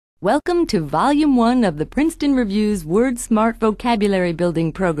Welcome to Volume 1 of the Princeton Review's Word Smart Vocabulary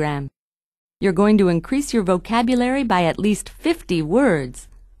Building Program. You're going to increase your vocabulary by at least 50 words.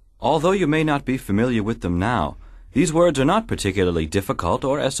 Although you may not be familiar with them now, these words are not particularly difficult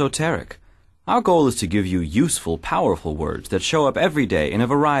or esoteric. Our goal is to give you useful, powerful words that show up every day in a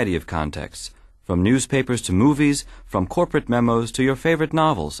variety of contexts, from newspapers to movies, from corporate memos to your favorite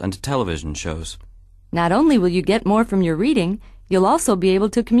novels and television shows. Not only will you get more from your reading, you'll also be able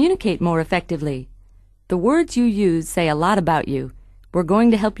to communicate more effectively. The words you use say a lot about you. We're going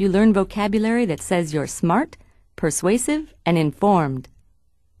to help you learn vocabulary that says you're smart, persuasive, and informed.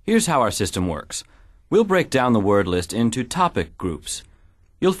 Here's how our system works. We'll break down the word list into topic groups.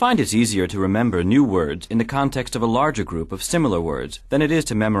 You'll find it's easier to remember new words in the context of a larger group of similar words than it is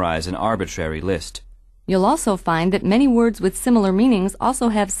to memorize an arbitrary list. You'll also find that many words with similar meanings also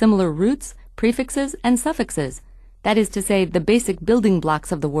have similar roots, prefixes, and suffixes. That is to say, the basic building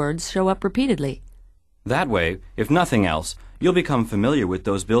blocks of the words show up repeatedly. That way, if nothing else, you'll become familiar with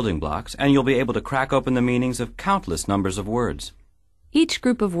those building blocks and you'll be able to crack open the meanings of countless numbers of words. Each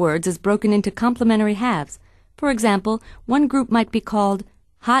group of words is broken into complementary halves. For example, one group might be called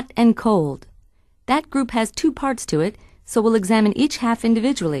hot and cold. That group has two parts to it, so we'll examine each half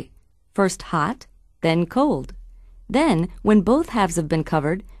individually. First hot, then cold. Then, when both halves have been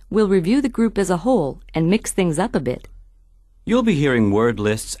covered, we'll review the group as a whole and mix things up a bit. You'll be hearing word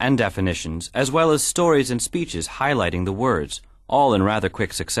lists and definitions, as well as stories and speeches highlighting the words, all in rather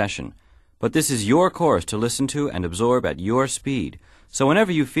quick succession. But this is your course to listen to and absorb at your speed, so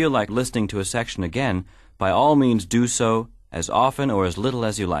whenever you feel like listening to a section again, by all means do so, as often or as little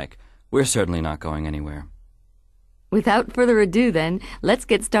as you like. We're certainly not going anywhere. Without further ado, then, let's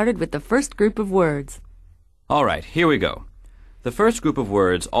get started with the first group of words. All right, here we go. The first group of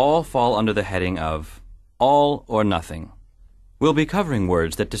words all fall under the heading of all or nothing. We'll be covering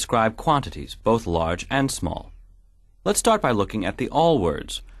words that describe quantities, both large and small. Let's start by looking at the all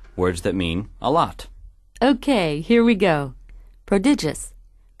words, words that mean a lot. Okay, here we go. Prodigious.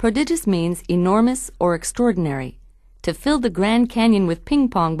 Prodigious means enormous or extraordinary. To fill the Grand Canyon with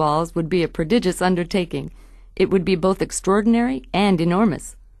ping-pong balls would be a prodigious undertaking. It would be both extraordinary and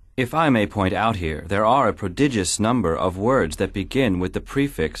enormous. If I may point out here, there are a prodigious number of words that begin with the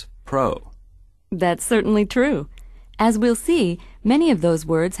prefix pro. That's certainly true. As we'll see, many of those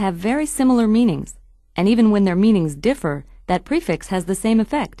words have very similar meanings. And even when their meanings differ, that prefix has the same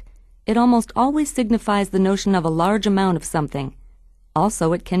effect. It almost always signifies the notion of a large amount of something.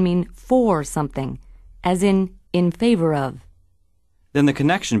 Also, it can mean for something, as in favor of. Then the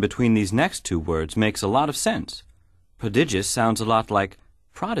connection between these next two words makes a lot of sense. Prodigious sounds a lot like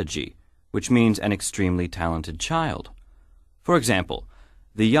prodigy, which means an extremely talented child. For example,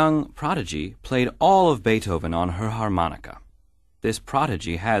 the young prodigy played all of Beethoven on her harmonica. This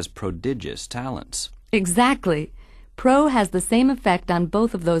prodigy has prodigious talents. Exactly. Pro has the same effect on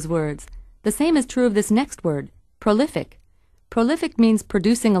both of those words. The same is true of this next word, prolific. Prolific means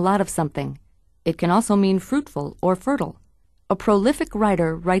producing a lot of something. It can also mean fruitful or fertile. A prolific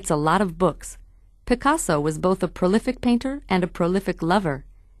writer writes a lot of books. Picasso was both a prolific painter and a prolific lover.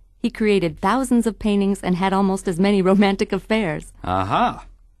 He created thousands of paintings and had almost as many romantic affairs. Aha!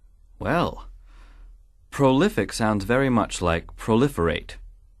 Well, prolific sounds very much like proliferate,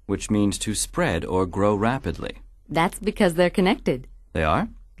 which means to spread or grow rapidly. That's because they're connected. They are?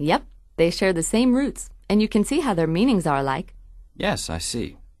 Yep, they share the same roots, and you can see how their meanings are alike. Yes, I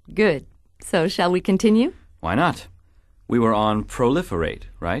see. Good. So shall we continue? Why not? We were on proliferate,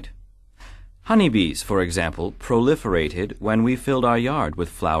 right? Honeybees, for example, proliferated when we filled our yard with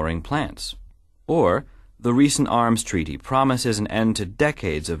flowering plants. Or, the recent arms treaty promises an end to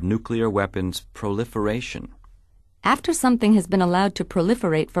decades of nuclear weapons proliferation. After something has been allowed to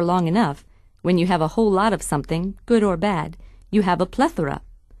proliferate for long enough, when you have a whole lot of something, good or bad, you have a plethora.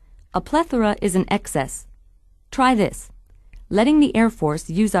 A plethora is an excess. Try this. Letting the Air Force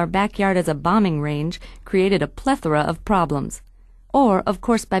use our backyard as a bombing range created a plethora of problems. Or, of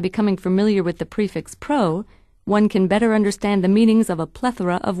course, by becoming familiar with the prefix pro, one can better understand the meanings of a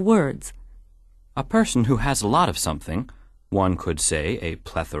plethora of words. A person who has a lot of something, one could say a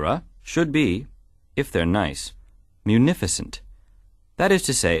plethora, should be, if they're nice, munificent. That is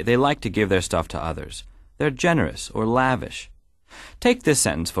to say, they like to give their stuff to others. They're generous or lavish. Take this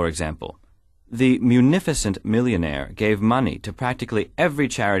sentence, for example. The munificent millionaire gave money to practically every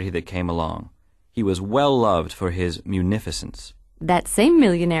charity that came along. He was well loved for his munificence. That same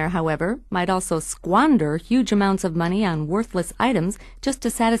millionaire, however, might also squander huge amounts of money on worthless items just to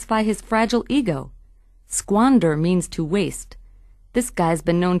satisfy his fragile ego. Squander means to waste. This guy's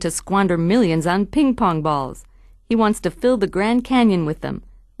been known to squander millions on ping-pong balls. He wants to fill the Grand Canyon with them.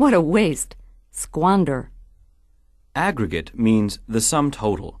 What a waste! Squander. Aggregate means the sum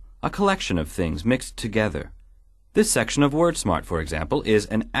total, a collection of things mixed together. This section of WordSmart, for example, is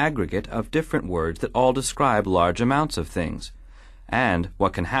an aggregate of different words that all describe large amounts of things, and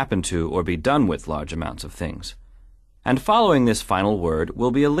what can happen to or be done with large amounts of things. And following this final word will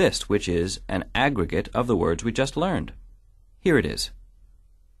be a list which is an aggregate of the words we just learned. Here it is.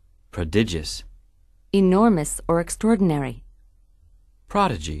 Prodigious. Enormous or extraordinary.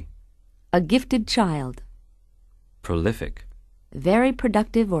 Prodigy. A gifted child. Prolific. Very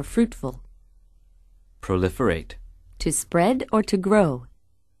productive or fruitful. Proliferate. To spread or to grow.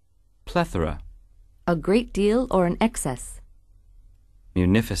 Plethora. A great deal or an excess.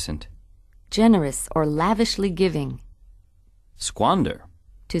 Munificent. Generous or lavishly giving. Squander.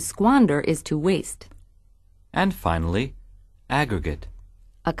 To squander is to waste. And finally, aggregate.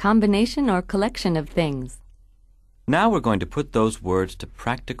 A combination or collection of things. Now we're going to put those words to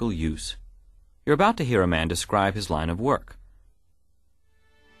practical use. You're about to hear a man describe his line of work.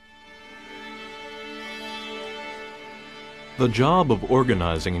 The job of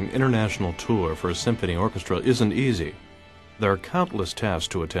organizing an international tour for a symphony orchestra isn't easy. There are countless tasks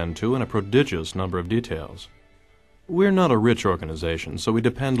to attend to and a prodigious number of details. We're not a rich organization, so we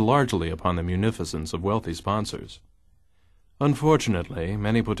depend largely upon the munificence of wealthy sponsors. Unfortunately,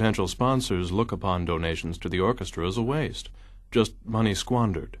 many potential sponsors look upon donations to the orchestra as a waste, just money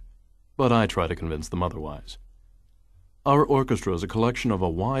squandered. But I try to convince them otherwise. Our orchestra is a collection of a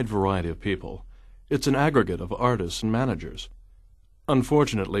wide variety of people. It's an aggregate of artists and managers.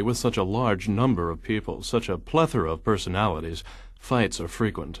 Unfortunately, with such a large number of people, such a plethora of personalities, fights are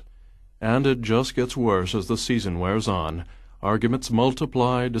frequent. And it just gets worse as the season wears on. Arguments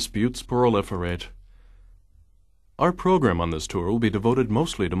multiply, disputes proliferate. Our program on this tour will be devoted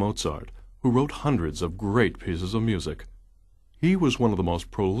mostly to Mozart, who wrote hundreds of great pieces of music. He was one of the most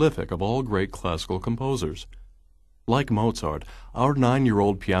prolific of all great classical composers. Like Mozart, our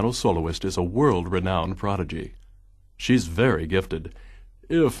 9-year-old piano soloist is a world-renowned prodigy. She's very gifted,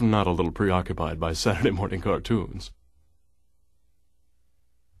 if not a little preoccupied by Saturday morning cartoons.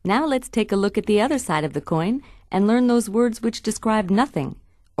 Now let's take a look at the other side of the coin and learn those words which describe nothing,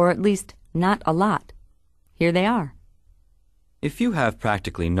 or at least not a lot. Here they are. If you have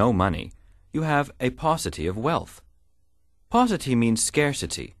practically no money, you have a paucity of wealth. Paucity means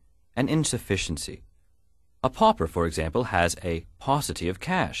scarcity and insufficiency. A pauper, for example, has a paucity of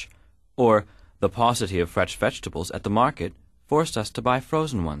cash, or the paucity of fresh vegetables at the market forced us to buy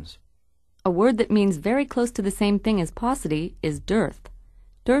frozen ones. A word that means very close to the same thing as paucity is dearth.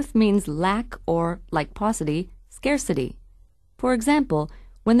 Dearth means lack or, like paucity, scarcity. For example,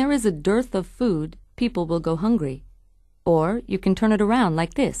 when there is a dearth of food, people will go hungry. Or you can turn it around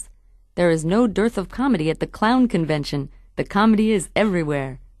like this. There is no dearth of comedy at the clown convention. The comedy is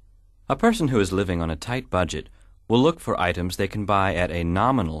everywhere. A person who is living on a tight budget will look for items they can buy at a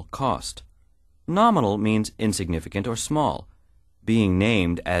nominal cost. Nominal means insignificant or small, being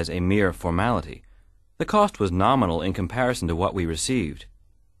named as a mere formality. The cost was nominal in comparison to what we received.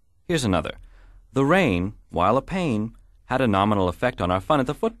 Here's another. The rain, while a pain, had a nominal effect on our fun at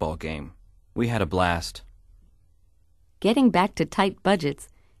the football game. We had a blast. Getting back to tight budgets,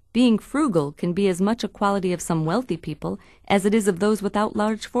 being frugal can be as much a quality of some wealthy people as it is of those without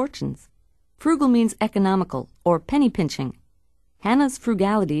large fortunes. Frugal means economical or penny-pinching. Hannah's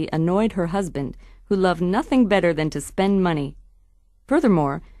frugality annoyed her husband, who loved nothing better than to spend money.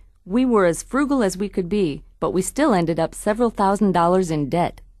 Furthermore, we were as frugal as we could be, but we still ended up several $1,000s in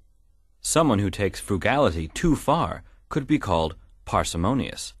debt. Someone who takes frugality too far could be called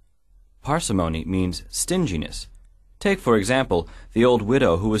parsimonious. Parsimony means stinginess. Take, for example, the old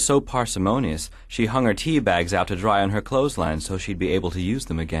widow who was so parsimonious she hung her tea bags out to dry on her clothesline so she'd be able to use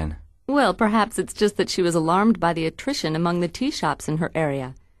them again. Well, perhaps it's just that she was alarmed by the attrition among the tea shops in her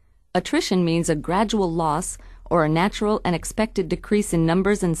area. Attrition means a gradual loss or a natural and expected decrease in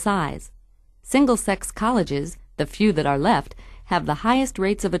numbers and size. Single-sex colleges, the few that are left, have the highest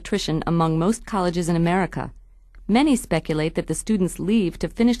rates of attrition among most colleges in America. Many speculate that the students leave to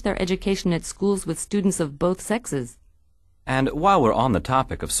finish their education at schools with students of both sexes. And while we're on the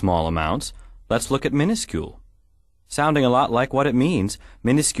topic of small amounts, let's look at minuscule. Sounding a lot like what it means,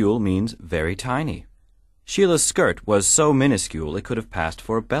 minuscule means very tiny. Sheila's skirt was so minuscule it could have passed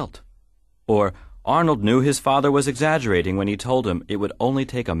for a belt. Or, Arnold knew his father was exaggerating when he told him it would only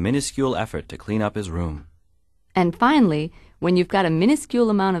take a minuscule effort to clean up his room. And finally, when you've got a minuscule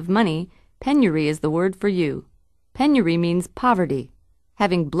amount of money, penury is the word for you. Penury means poverty.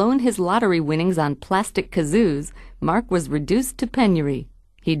 Having blown his lottery winnings on plastic kazoos, Mark was reduced to penury.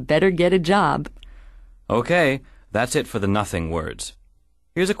 He'd better get a job. Okay, that's it for the nothing words.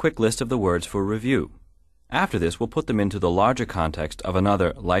 Here's a quick list of the words for review. After this, we'll put them into the larger context of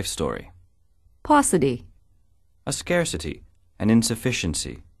another life story. Paucity, A scarcity, an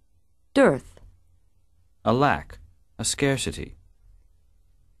insufficiency. dearth, A lack, a scarcity.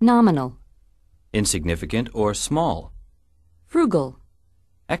 nominal, Insignificant or small. frugal,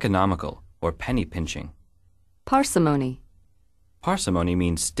 Economical or penny pinching. parsimony, Parsimony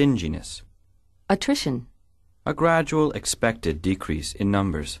means stinginess. attrition, A gradual expected decrease in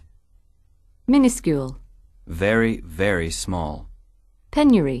numbers. minuscule, Very, very small.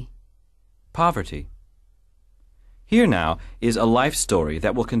 penury. Poverty. Here now is a life story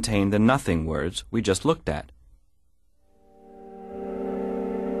that will contain the nothing words we just looked at.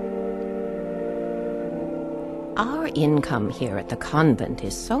 Our income here at the convent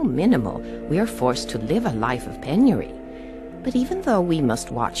is so minimal, we are forced to live a life of penury. But even though we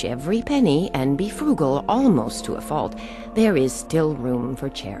must watch every penny and be frugal almost to a fault, there is still room for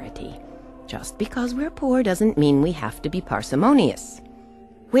charity. Just because we're poor doesn't mean we have to be parsimonious.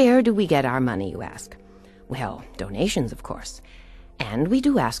 Where do we get our money, you ask? Well, donations, of course. And we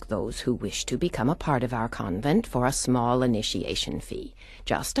do ask those who wish to become a part of our convent for a small initiation fee.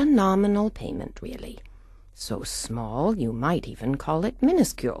 Just a nominal payment, really. So small, you might even call it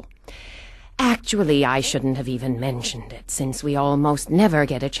minuscule. Actually, I shouldn't have even mentioned it, since we almost never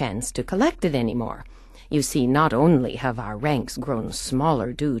get a chance to collect it anymore. You see, not only have our ranks grown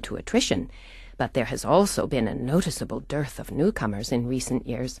smaller due to attrition, but there has also been a noticeable dearth of newcomers in recent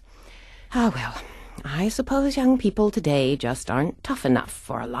years. Ah, well, I suppose young people today just aren't tough enough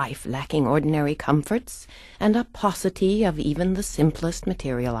for a life lacking ordinary comforts and a paucity of even the simplest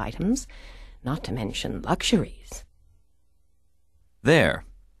material items, not to mention luxuries. There.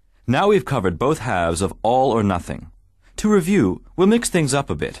 Now we've covered both halves of all or nothing. To review, we'll mix things up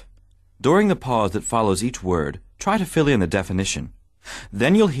a bit. During the pause that follows each word, try to fill in the definition.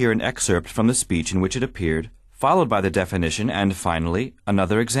 Then you'll hear an excerpt from the speech in which it appeared, followed by the definition, and finally,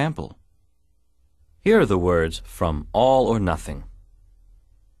 another example. Here are the words from all or nothing.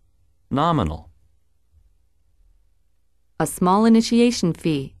 Nominal. A small initiation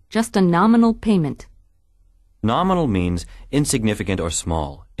fee, just a nominal payment. Nominal means insignificant or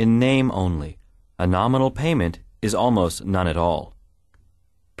small, in name only. A nominal payment is almost none at all.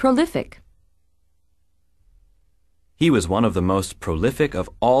 Prolific, He was one of the most prolific of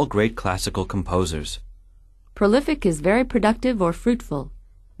all great classical composers. prolific is very productive or fruitful.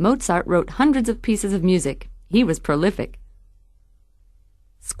 Mozart wrote hundreds of pieces of music. He was prolific.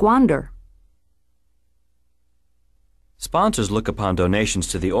 Squander, Sponsors look upon donations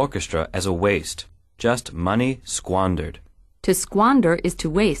to the orchestra as a waste, just money squandered. to squander is to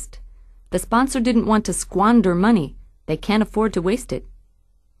waste. The sponsor didn't want to squander money. They can't afford to waste it.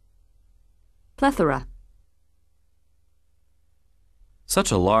 Plethora,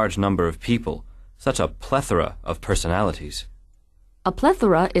 Such a large number of people, such a plethora of personalities. a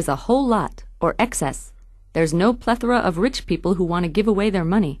plethora is a whole lot, or excess. There's no plethora of rich people who want to give away their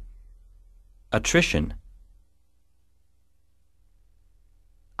money. Attrition.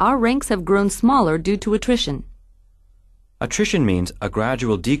 Our ranks have grown smaller due to attrition. Attrition means a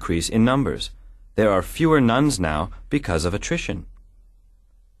gradual decrease in numbers. There are fewer nuns now because of attrition.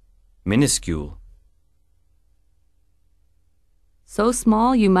 Minuscule. So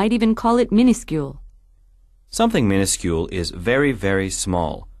small you might even call it minuscule. Something minuscule is very, very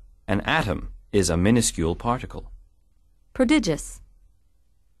small. An atom is a minuscule particle. Prodigious,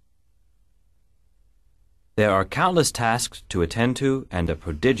 There are countless tasks to attend to and a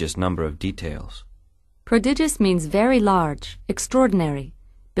prodigious number of details. prodigious means very large, extraordinary.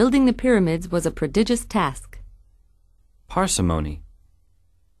 Building the pyramids was a prodigious task. Parsimony.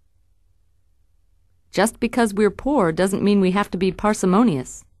 Just because we're poor doesn't mean we have to be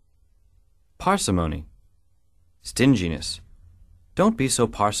parsimonious. Parsimony. Stinginess. Don't be so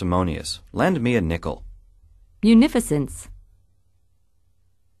parsimonious. Lend me a nickel. Munificence,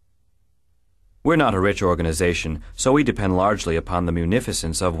 We're not a rich organization, so we depend largely upon the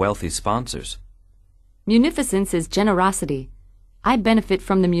munificence of wealthy sponsors. munificence is generosity. I benefit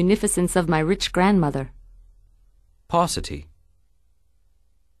from the munificence of my rich grandmother. Paucity.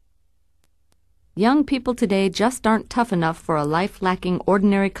 Young people today just aren't tough enough for a life lacking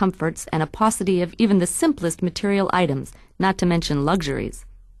ordinary comforts and a paucity of even the simplest material items, not to mention luxuries.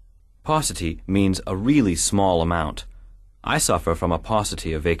 Paucity means a really small amount. I suffer from a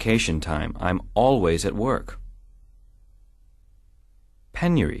paucity of vacation time. I'm always at work.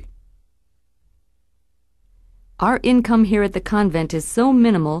 Penury. Our income here at the convent is so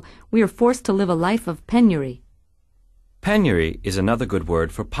minimal, we are forced to live a life of penury. Penury is another good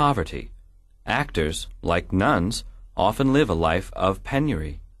word for poverty. Actors, like nuns, often live a life of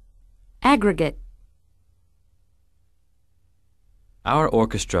penury. Aggregate. Our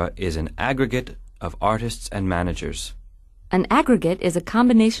orchestra is an aggregate of artists and managers. An aggregate is a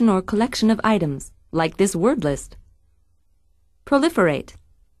combination or collection of items, like this word list. Proliferate.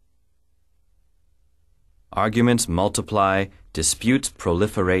 Arguments multiply, disputes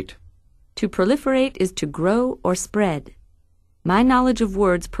proliferate. To proliferate is to grow or spread. My knowledge of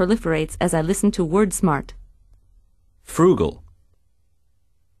words proliferates as I listen to WordSmart. Frugal.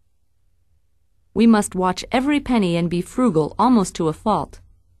 We must watch every penny and be frugal almost to a fault.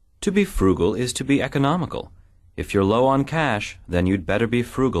 To be frugal is to be economical. If you're low on cash, then you'd better be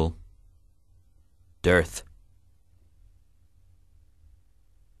frugal. Dearth.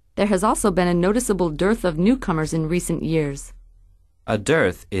 There has also been a noticeable dearth of newcomers in recent years. A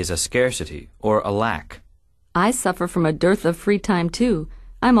dearth is a scarcity or a lack. I suffer from a dearth of free time too.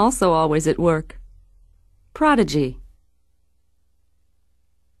 I'm also always at work. Prodigy.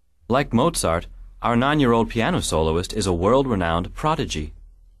 Like Mozart, our 9-year-old piano soloist is a world-renowned prodigy.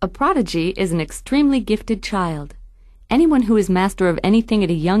 A prodigy is an extremely gifted child. Anyone who is master of anything at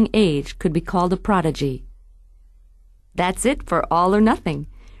a young age could be called a prodigy. That's it for All or Nothing.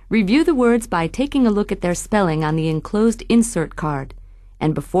 Review the words by taking a look at their spelling on the enclosed insert card.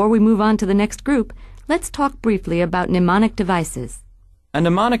 And before we move on to the next group, let's talk briefly about mnemonic devices. A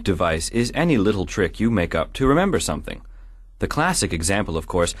mnemonic device is any little trick you make up to remember something. The classic example, of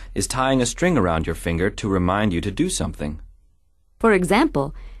course, is tying a string around your finger to remind you to do something. For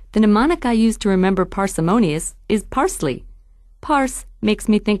example, the mnemonic I use to remember parsimonious is parsley. Parse makes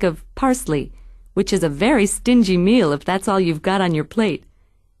me think of parsley, which is a very stingy meal if that's all you've got on your plate.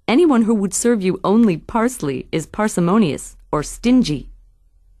 Anyone who would serve you only parsley is parsimonious or stingy.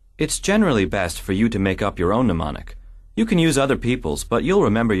 It's generally best for you to make up your own mnemonic. You can use other people's, but you'll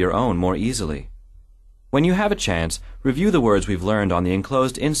remember your own more easily. When you have a chance, review the words we've learned on the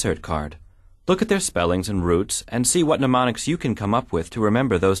enclosed insert card. Look at their spellings and roots and see what mnemonics you can come up with to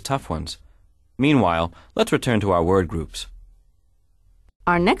remember those tough ones. Meanwhile, let's return to our word groups.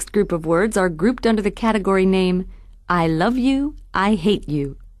 Our next group of words are grouped under the category name, I love you, I hate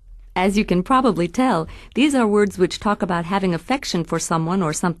you. As you can probably tell, these are words which talk about having affection for someone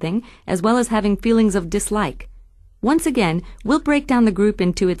or something, as well as having feelings of dislike. Once again, we'll break down the group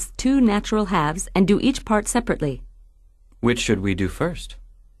into its two natural halves and do each part separately. Which should we do first?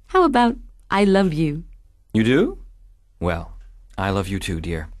 How about I love you? You do? Well, I love you too,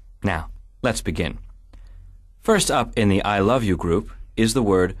 dear. Now, let's begin. First up in the I love you group is the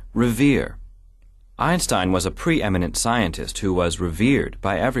word revere. Einstein was a preeminent scientist who was revered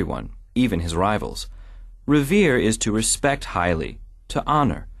by everyone, even his rivals. Revere is to respect highly, to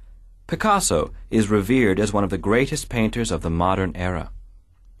honor. Picasso is revered as one of the greatest painters of the modern era.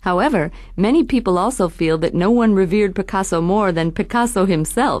 However, many people also feel that no one revered Picasso more than Picasso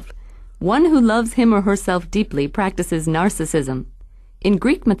himself. One who loves him or herself deeply practices narcissism. In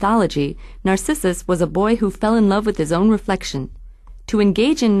Greek mythology, Narcissus was a boy who fell in love with his own reflection. To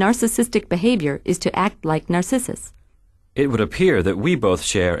engage in narcissistic behavior is to act like Narcissus. It would appear that we both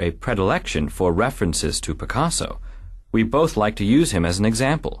share a predilection for references to Picasso. We both like to use him as an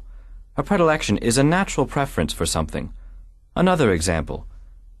example. A predilection is a natural preference for something. Another example.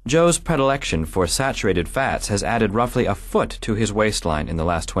 Joe's predilection for saturated fats has added roughly a foot to his waistline in the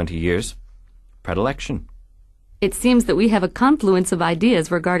last 20 years. Predilection. It seems that we have a confluence of ideas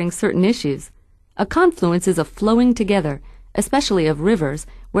regarding certain issues. A confluence is a flowing together, especially of rivers,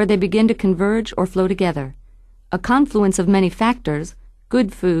 where they begin to converge or flow together. A confluence of many factors,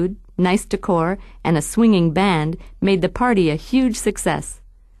 good food, nice decor, and a swinging band made the party a huge success.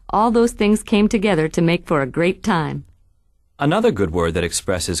 All those things came together to make for a great time. Another good word that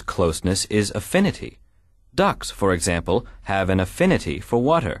expresses closeness is affinity. Ducks, for example, have an affinity for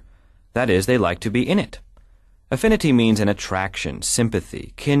water. That is, they like to be in it. Affinity means an attraction,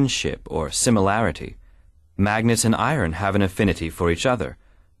 sympathy, kinship, or similarity. Magnets and iron have an affinity for each other.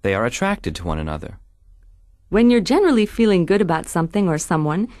 They are attracted to one another. When you're generally feeling good about something or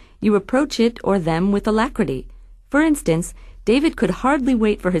someone, you approach it or them with alacrity. For instance, David could hardly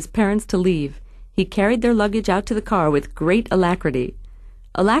wait for his parents to leave. He carried their luggage out to the car with great alacrity.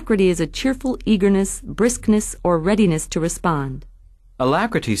 Alacrity is a cheerful eagerness, briskness, or readiness to respond.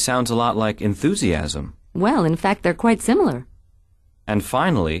 Alacrity sounds a lot like enthusiasm. Well, in fact, they're quite similar. And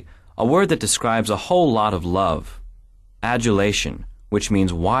finally, a word that describes a whole lot of love. Adulation, which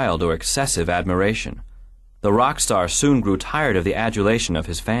means wild or excessive admiration. The rock star soon grew tired of the adulation of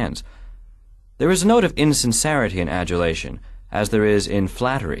his fans. There is a note of insincerity in adulation, as there is in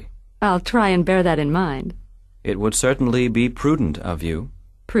flattery. I'll try and bear that in mind. It would certainly be prudent of you.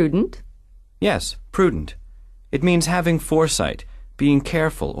 Prudent? Yes, prudent. It means having foresight, being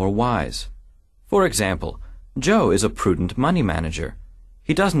careful or wise. For example, Joe is a prudent money manager.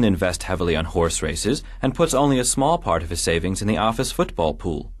 He doesn't invest heavily on horse races and puts only a small part of his savings in the office football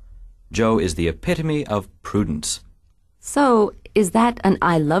pool. Joe is the epitome of prudence. So, is that an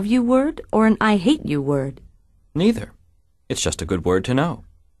I love you word or an I hate you word? Neither. It's just a good word to know.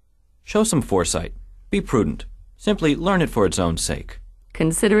 Show some foresight. Be prudent. Simply learn it for its own sake.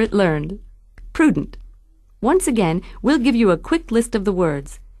 Consider it learned. Prudent. Once again, we'll give you a quick list of the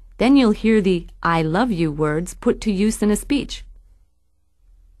words. Then you'll hear the I love you words put to use in a speech.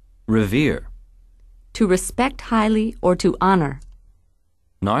 Revere. To respect highly or to honor.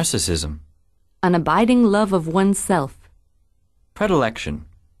 Narcissism. An abiding love of oneself. Predilection.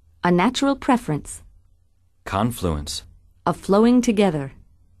 A natural preference. Confluence. A flowing together.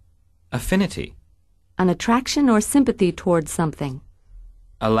 Affinity. An attraction or sympathy towards something.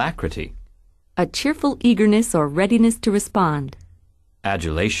 Alacrity. A cheerful eagerness or readiness to respond.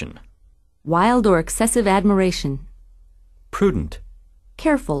 Adulation. Wild or excessive admiration. Prudent.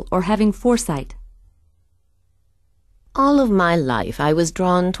 Careful or having foresight. All of my life I was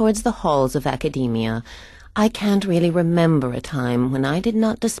drawn towards the halls of academia. I can't really remember a time when I did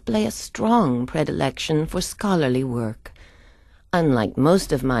not display a strong predilection for scholarly work. Unlike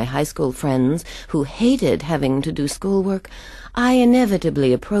most of my high school friends who hated having to do schoolwork, I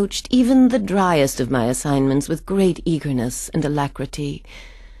inevitably approached even the driest of my assignments with great eagerness and alacrity.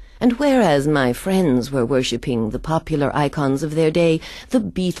 And whereas my friends were worshipping the popular icons of their day, the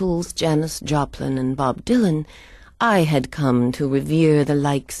Beatles, Janis Joplin, and Bob Dylan, I had come to revere the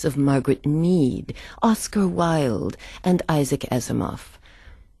likes of Margaret Mead, Oscar Wilde, and Isaac Asimov.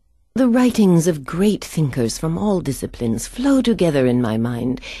 The writings of great thinkers from all disciplines flow together in my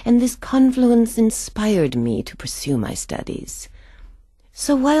mind, and this confluence inspired me to pursue my studies.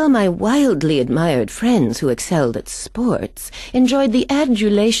 So while my wildly admired friends who excelled at sports enjoyed the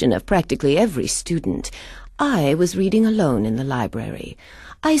adulation of practically every student, I was reading alone in the library.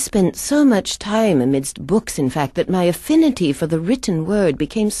 I spent so much time amidst books, in fact, that my affinity for the written word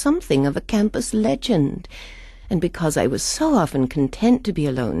became something of a campus legend. And because I was so often content to be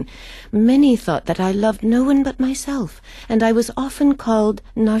alone, many thought that I loved no one but myself, and I was often called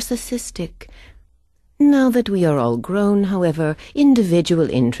narcissistic. Now that we are all grown, however, individual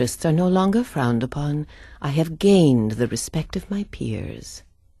interests are no longer frowned upon. I have gained the respect of my peers.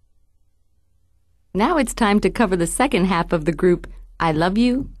 Now it's time to cover the second half of the group, I love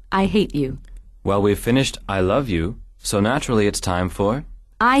you, I hate you. Well, we've finished I love you, so naturally it's time for...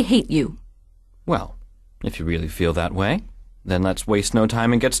 I hate you. Well, if you really feel that way, then let's waste no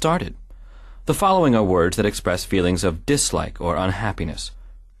time and get started. The following are words that express feelings of dislike or unhappiness.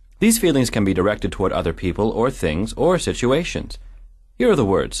 These feelings can be directed toward other people or things or situations. Here are the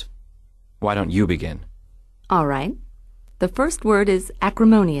words. Why don't you begin? All right. The first word is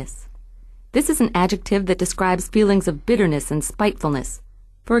acrimonious. This is an adjective that describes feelings of bitterness and spitefulness.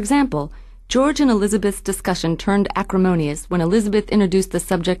 For example, George and Elizabeth's discussion turned acrimonious when Elizabeth introduced the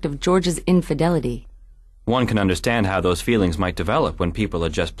subject of George's infidelity. One can understand how those feelings might develop when people are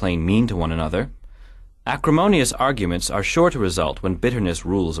just plain mean to one another. Acrimonious arguments are sure to result when bitterness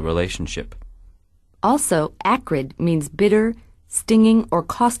rules a relationship. Also, acrid means bitter, stinging, or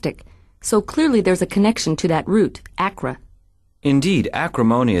caustic, so clearly there's a connection to that root, acra. Indeed,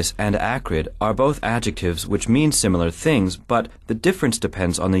 acrimonious and acrid are both adjectives which mean similar things, but the difference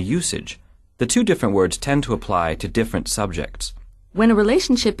depends on the usage. The two different words tend to apply to different subjects. When a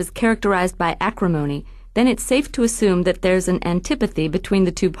relationship is characterized by acrimony, then it's safe to assume that there's an antipathy between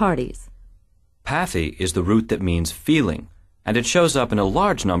the two parties. Pathy is the root that means feeling, and it shows up in a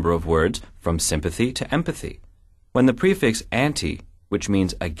large number of words from sympathy to empathy. When the prefix anti, which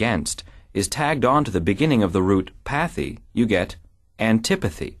means against, is tagged on to the beginning of the root pathy, you get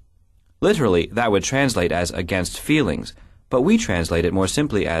antipathy. Literally, that would translate as against feelings, but we translate it more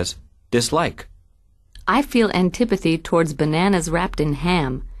simply as dislike. I feel antipathy towards bananas wrapped in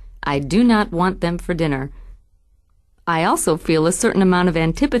ham. I do not want them for dinner. I also feel a certain amount of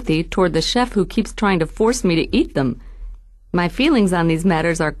antipathy toward the chef who keeps trying to force me to eat them. My feelings on these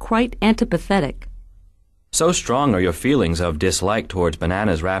matters are quite antipathetic. So strong are your feelings of dislike towards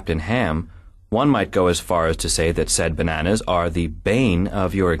bananas wrapped in ham, one might go as far as to say that said bananas are the bane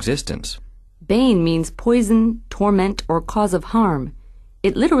of your existence. Bane means poison, torment, or cause of harm.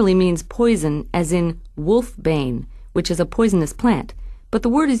 It literally means poison, as in wolfbane, which is a poisonous plant, but the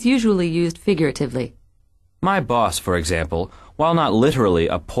word is usually used figuratively. My boss, for example, while not literally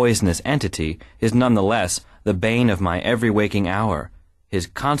a poisonous entity, is nonetheless the bane of my every waking hour. His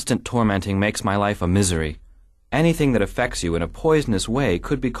constant tormenting makes my life a misery. Anything that affects you in a poisonous way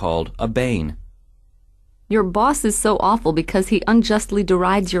could be called a bane. Your boss is so awful because he unjustly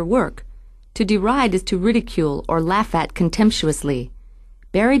derides your work. To deride is to ridicule or laugh at contemptuously.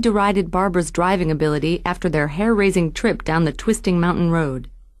 Barry derided Barbara's driving ability after their hair-raising trip down the twisting mountain road.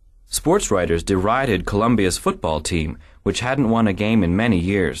 Sports writers derided Columbia's football team, which hadn't won a game in many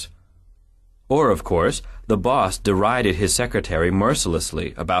years. Or, of course, the boss derided his secretary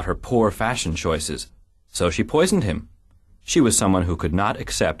mercilessly about her poor fashion choices, so she poisoned him. She was someone who could not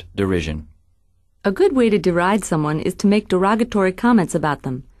accept derision. A good way to deride someone is to make derogatory comments about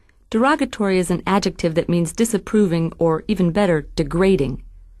them. Derogatory is an adjective that means disapproving or, even better, degrading.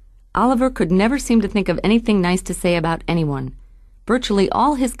 Oliver could never seem to think of anything nice to say about anyone. Virtually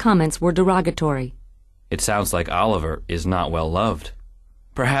all his comments were derogatory. It sounds like Oliver is not well loved.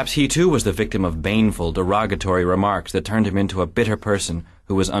 Perhaps he too was the victim of baneful, derogatory remarks that turned him into a bitter person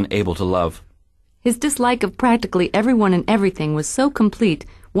who was unable to love. His dislike of practically everyone and everything was so complete,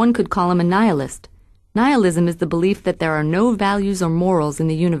 one could call him a nihilist. Nihilism is the belief that there are no values or morals in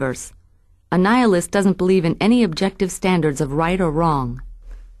the universe. A nihilist doesn't believe in any objective standards of right or wrong.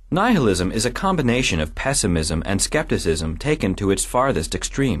 Nihilism is a combination of pessimism and skepticism taken to its farthest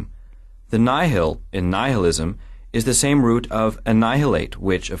extreme. The nihil in nihilism is the same root of annihilate,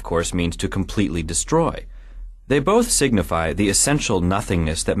 which, of course, means to completely destroy. They both signify the essential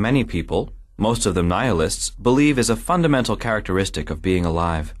nothingness that many people, most of them nihilists, believe is a fundamental characteristic of being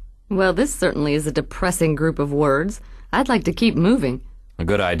alive. Well, this certainly is a depressing group of words. I'd like to keep moving. A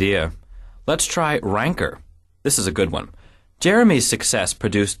good idea. Let's try rancor. This is a good one. Jeremy's success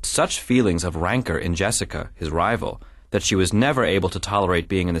produced such feelings of rancor in Jessica, his rival, that she was never able to tolerate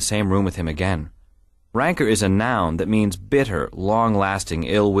being in the same room with him again. Rancor is a noun that means bitter, long-lasting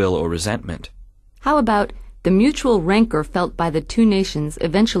ill will or resentment. How about the mutual rancor felt by the two nations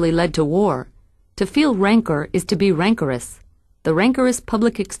eventually led to war? To feel rancor is to be rancorous. The rancorous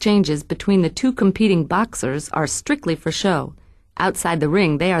public exchanges between the two competing boxers are strictly for show. Outside the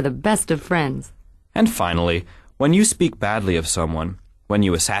ring, they are the best of friends. And finally, when you speak badly of someone, when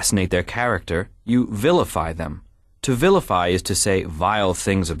you assassinate their character, you vilify them. To vilify is to say vile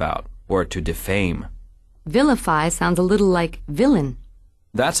things about, or to defame. Vilify sounds a little like villain.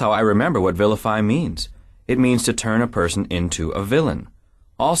 That's how I remember what vilify means. It means to turn a person into a villain.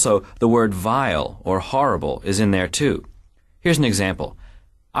 Also, the word vile or horrible is in there too. Here's an example.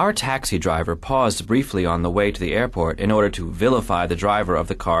 Our taxi driver paused briefly on the way to the airport in order to vilify the driver of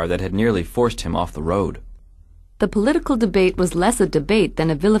the car that had nearly forced him off the road. The political debate was less a debate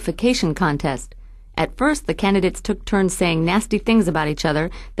than a vilification contest. At first, the candidates took turns saying nasty things about each other,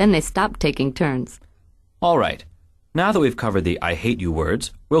 then they stopped taking turns. All right. Now that we've covered the I hate you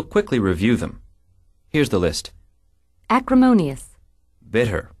words, we'll quickly review them. Here's the list. Acrimonious.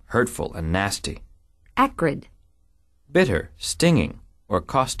 Bitter, hurtful, and nasty. Acrid. Bitter, stinging, or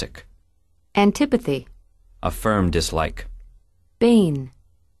caustic. Antipathy. A firm dislike. Bane.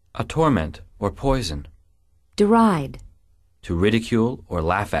 A torment or poison. Deride. To ridicule or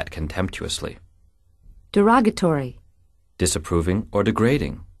laugh at contemptuously. Derogatory. Disapproving or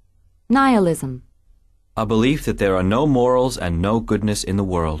degrading. Nihilism. A belief that there are no morals and no goodness in the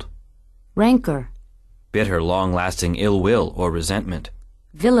world. Rancor. Bitter, long-lasting ill will or resentment.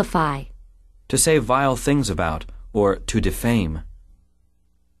 Vilify. To say vile things about, or to defame.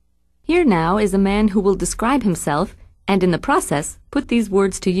 Here now is a man who will describe himself and in the process put these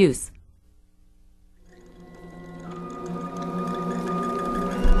words to use.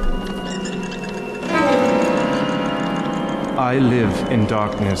 I live in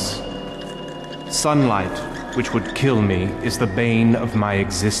darkness. Sunlight, which would kill me, is the bane of my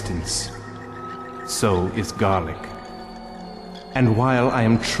existence. So is garlic. And while I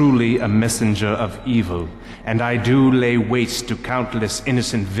am truly a messenger of evil, and I do lay waste to countless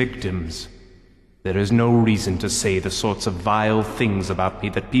innocent victims, there is no reason to say the sorts of vile things about me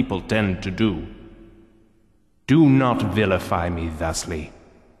that people tend to do. Do not vilify me thusly.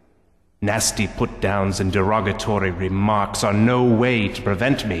 Nasty put-downs and derogatory remarks are no way to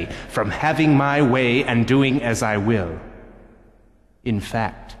prevent me from having my way and doing as I will. In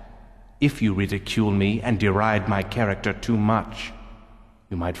fact, if you ridicule me and deride my character too much,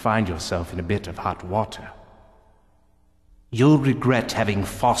 you might find yourself in a bit of hot water. You'll regret having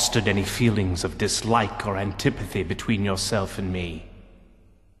fostered any feelings of dislike or antipathy between yourself and me.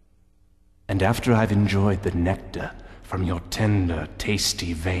 And after I've enjoyed the nectar from your tender,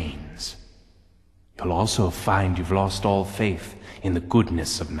 tasty veins, you'll also find you've lost all faith in the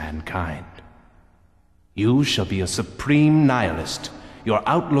goodness of mankind. You shall be a supreme nihilist, your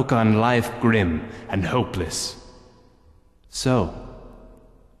outlook on life grim and hopeless. So,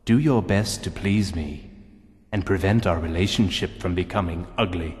 do your best to please me and prevent our relationship from becoming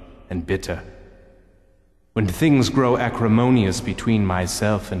ugly and bitter. When things grow acrimonious between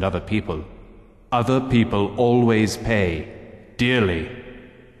myself and other people always pay dearly.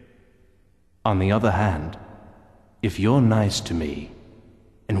 On the other hand, if you're nice to me,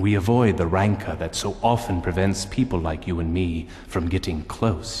 and we avoid the rancor that so often prevents people like you and me from getting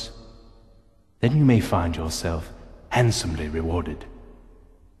close, then you may find yourself handsomely rewarded.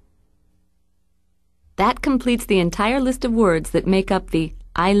 That completes the entire list of words that make up the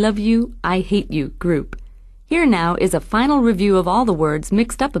I love you, I hate you group. Here now is a final review of all the words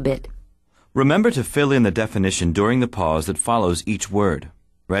mixed up a bit. Remember to fill in the definition during the pause that follows each word.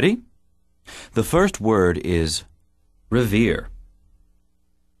 Ready? The first word is revere.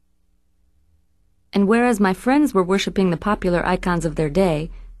 And whereas my friends were worshiping the popular icons of their day,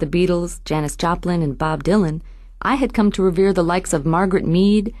 the Beatles, Janis Joplin, and Bob Dylan, I had come to revere the likes of Margaret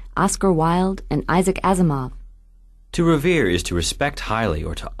Mead, Oscar Wilde, and Isaac Asimov. To revere is to respect highly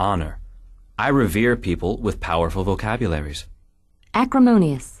or to honor. I revere people with powerful vocabularies.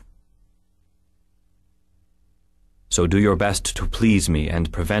 Acrimonious. So do your best to please me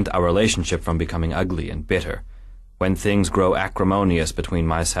and prevent our relationship from becoming ugly and bitter. When things grow acrimonious between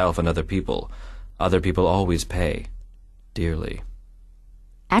myself and other people always pay dearly.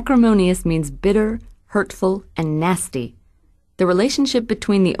 Acrimonious means bitter, hurtful, and nasty. The relationship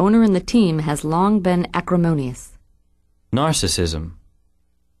between the owner and the team has long been acrimonious. Narcissism.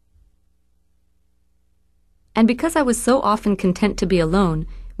 And because I was so often content to be alone,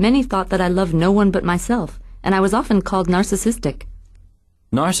 many thought that I loved no one but myself, and I was often called narcissistic.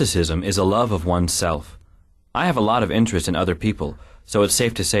 Narcissism is a love of oneself. I have a lot of interest in other people, so it's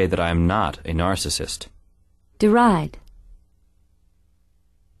safe to say that I am not a narcissist. Deride.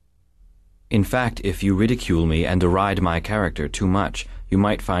 In fact, if you ridicule me and deride my character too much, you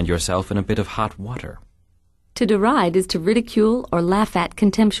might find yourself in a bit of hot water. To deride is to ridicule or laugh at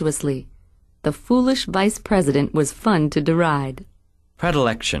contemptuously. The foolish vice president was fun to deride.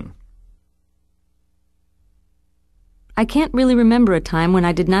 Predilection. I can't really remember a time when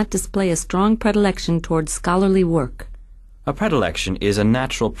I did not display a strong predilection towards scholarly work. A predilection is a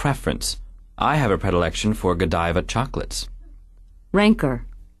natural preference. I have a predilection for Godiva chocolates. Rancor.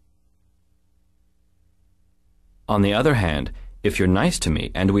 On the other hand, if you're nice to me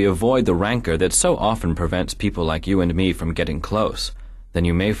and we avoid the rancor that so often prevents people like you and me from getting close, then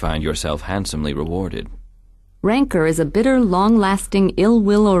you may find yourself handsomely rewarded. Rancor is a bitter, long-lasting ill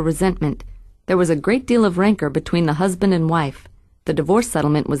will or resentment. There was a great deal of rancor between the husband and wife. The divorce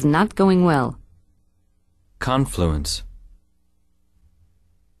settlement was not going well. Confluence.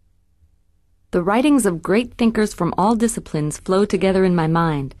 The writings of great thinkers from all disciplines flow together in my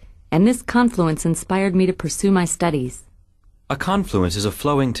mind, and this confluence inspired me to pursue my studies. A confluence is a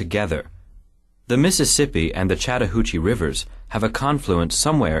flowing together. The Mississippi and the Chattahoochee rivers have a confluence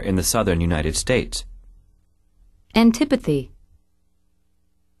somewhere in the southern United States. Antipathy.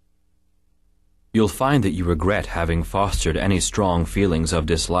 You'll find that you regret having fostered any strong feelings of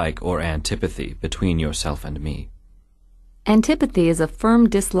dislike or antipathy between yourself and me. Antipathy is a firm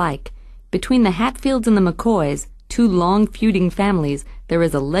dislike. Between the Hatfields and the McCoys, two long feuding families, there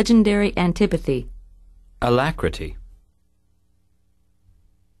is a legendary antipathy. Alacrity.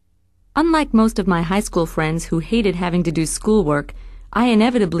 Unlike most of my high school friends who hated having to do schoolwork, I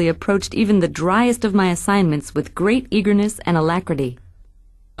inevitably approached even the driest of my assignments with great eagerness and alacrity.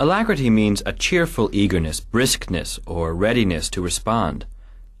 Alacrity means a cheerful eagerness, briskness, or readiness to respond.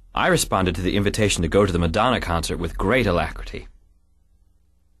 I responded to the invitation to go to the Madonna concert with great alacrity.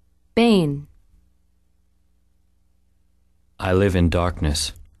 Bane. I live in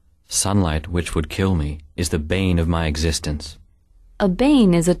darkness. Sunlight, which would kill me, is the bane of my existence. A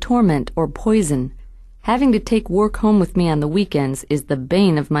bane is a torment or poison. Having to take work home with me on the weekends is the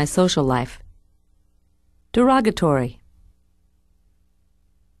bane of my social life. Derogatory.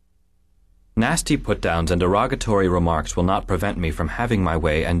 Nasty put-downs and derogatory remarks will not prevent me from having my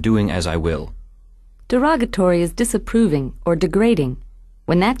way and doing as I will. Derogatory is disapproving or degrading.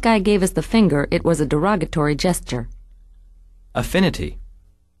 When that guy gave us the finger, it was a derogatory gesture. Affinity.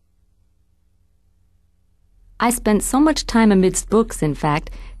 I spent so much time amidst books, in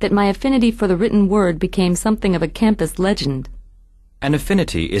fact, that my affinity for the written word became something of a campus legend. An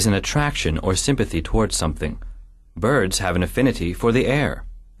affinity is an attraction or sympathy towards something. Birds have an affinity for the air.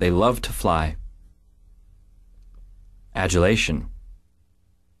 They love to fly. Adulation.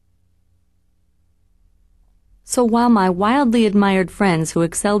 So while my wildly admired friends who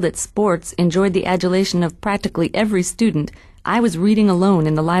excelled at sports enjoyed the adulation of practically every student, I was reading alone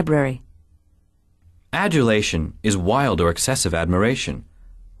in the library. Adulation is wild or excessive admiration.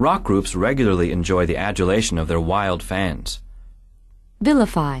 Rock groups regularly enjoy the adulation of their wild fans.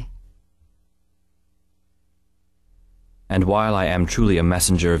 Vilify. And while I am truly a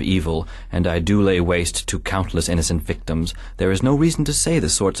messenger of evil, and I do lay waste to countless innocent victims, there is no reason to say the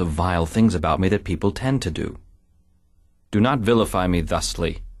sorts of vile things about me that people tend to do. Do not vilify me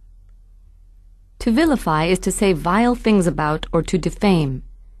thusly. To vilify is to say vile things about or to defame.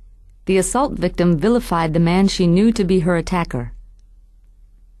 The assault victim vilified the man she knew to be her attacker.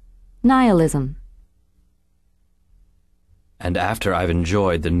 Nihilism. And after I've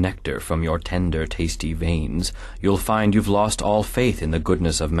enjoyed the nectar from your tender, tasty veins, you'll find you've lost all faith in the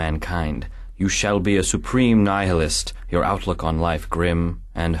goodness of mankind. You shall be a supreme nihilist, your outlook on life grim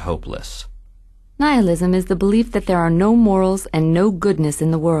and hopeless. Nihilism is the belief that there are no morals and no goodness in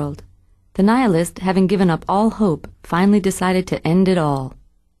the world. The nihilist, having given up all hope, finally decided to end it all.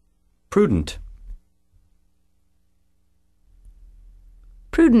 Prudent.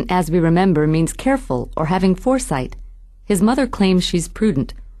 Prudent, as we remember, means careful or having foresight. His mother claims she's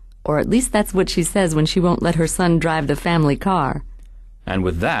prudent, or at least that's what she says when she won't let her son drive the family car. And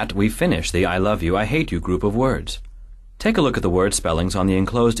with that, we finish the I love you, I hate you group of words. Take a look at the word spellings on the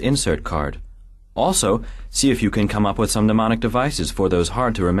enclosed insert card. Also, see if you can come up with some mnemonic devices for those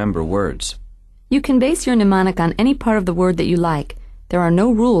hard-to-remember words. You can base your mnemonic on any part of the word that you like. There are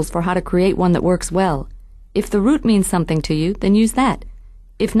no rules for how to create one that works well. If the root means something to you, then use that.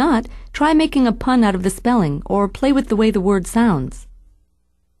 If not, try making a pun out of the spelling or play with the way the word sounds.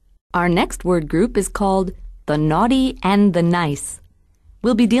 Our next word group is called the naughty and the nice.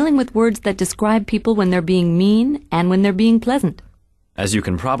 We'll be dealing with words that describe people when they're being mean and when they're being pleasant. As you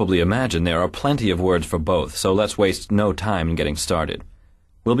can probably imagine, there are plenty of words for both, so let's waste no time in getting started.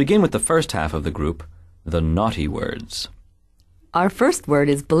 We'll begin with the first half of the group, the naughty words. Our first word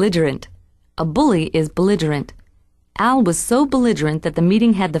is belligerent. A bully is belligerent. Al was so belligerent that the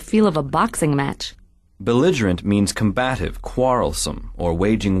meeting had the feel of a boxing match. Belligerent means combative, quarrelsome, or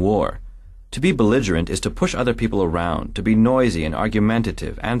waging war. To be belligerent is to push other people around, to be noisy and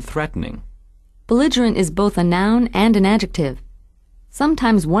argumentative and threatening. Belligerent is both a noun and an adjective.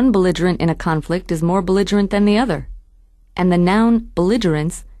 Sometimes one belligerent in a conflict is more belligerent than the other. And the noun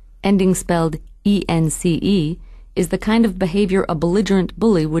belligerence, ending spelled E-N-C-E, is the kind of behavior a belligerent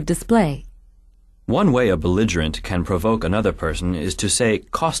bully would display. One way a belligerent can provoke another person is to say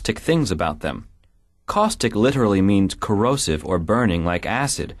caustic things about them. Caustic literally means corrosive or burning like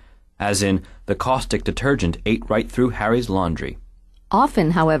acid, as in, the caustic detergent ate right through Harry's laundry.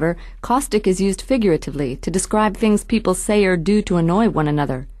 Often, however, caustic is used figuratively to describe things people say or do to annoy one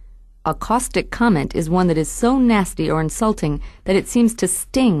another. A caustic comment is one that is so nasty or insulting that it seems to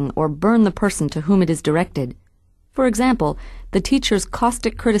sting or burn the person to whom it is directed. For example, the teacher's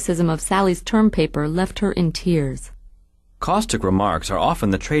caustic criticism of Sally's term paper left her in tears. Caustic remarks are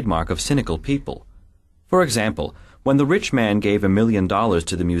often the trademark of cynical people. For example, when the rich man gave $1 million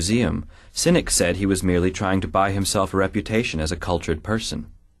to the museum, cynics said he was merely trying to buy himself a reputation as a cultured person.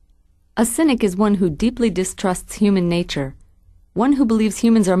 A cynic is one who deeply distrusts human nature, one who believes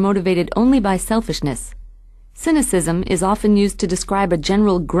humans are motivated only by selfishness. Cynicism is often used to describe a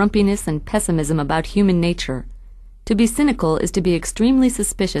general grumpiness and pessimism about human nature. To be cynical is to be extremely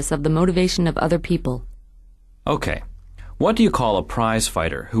suspicious of the motivation of other people. Okay, what do you call a prize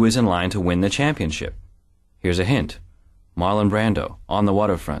fighter who is in line to win the championship? Here's a hint. Marlon Brando, on the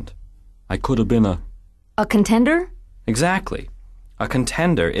waterfront. I could have been A contender? Exactly. A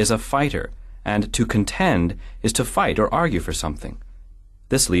contender is a fighter, and to contend is to fight or argue for something.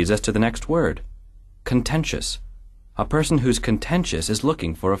 This leads us to the next word. Contentious. A person who's contentious is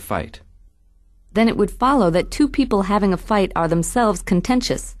looking for a fight. Then it would follow that two people having a fight are themselves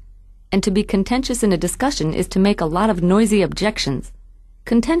contentious. And to be contentious in a discussion is to make a lot of noisy objections.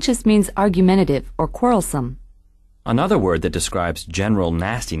 Contentious means argumentative or quarrelsome. Another word that describes general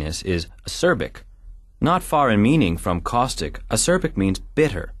nastiness is acerbic. Not far in meaning from caustic, acerbic means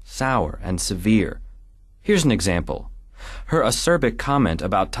bitter, sour, and severe. Here's an example. Her acerbic comment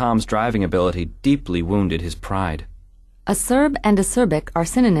about Tom's driving ability deeply wounded his pride. Acerb and acerbic are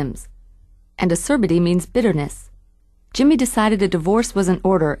synonyms, and acerbity means bitterness. Jimmy decided a divorce was in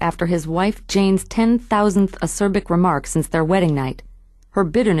order after his wife Jane's 10,000th acerbic remark since their wedding night. Her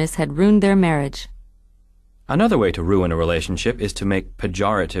bitterness had ruined their marriage. Another way to ruin a relationship is to make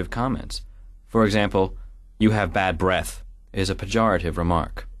pejorative comments. For example, "You have bad breath" is a pejorative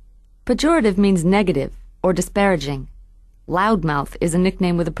remark. Pejorative means negative or disparaging. Loudmouth is a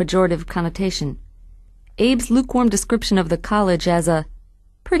nickname with a pejorative connotation. Abe's lukewarm description of the college as a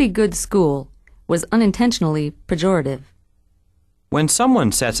pretty good school was unintentionally pejorative. When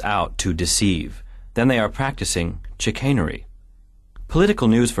someone sets out to deceive, then they are practicing chicanery. Political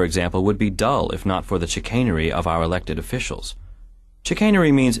news, for example, would be dull if not for the chicanery of our elected officials.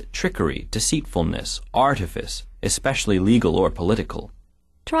 Chicanery means trickery, deceitfulness, artifice, especially legal or political.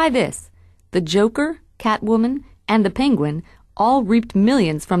 Try this. The Joker, Catwoman, and the Penguin all reaped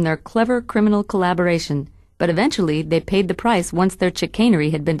millions from their clever criminal collaboration, but eventually they paid the price once their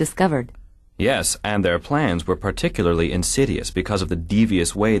chicanery had been discovered. Yes, and their plans were particularly insidious because of the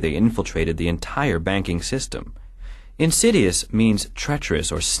devious way they infiltrated the entire banking system. Insidious means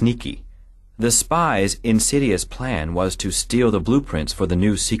treacherous or sneaky. The spies' insidious plan was to steal the blueprints for the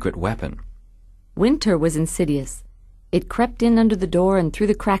new secret weapon. Winter was insidious. It crept in under the door and through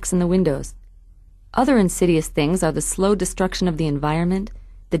the cracks in the windows. Other insidious things are the slow destruction of the environment,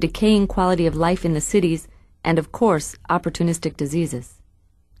 the decaying quality of life in the cities, and, of course, opportunistic diseases.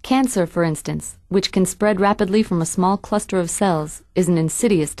 Cancer, for instance, which can spread rapidly from a small cluster of cells, is an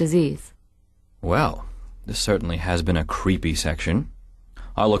insidious disease. Well, this certainly has been a creepy section.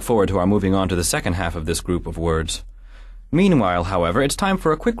 I'll look forward to our moving on to the second half of this group of words. Meanwhile, however, it's time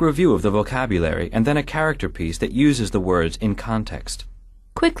for a quick review of the vocabulary and then a character piece that uses the words in context.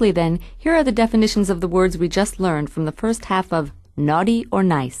 Quickly then, here are the definitions of the words we just learned from the first half of naughty or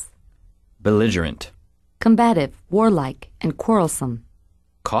nice. Belligerent. Combative, warlike, and quarrelsome.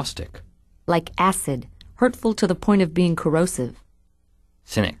 Caustic. Like acid, hurtful to the point of being corrosive.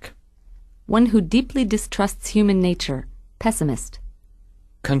 Cynic. One who deeply distrusts human nature, pessimist.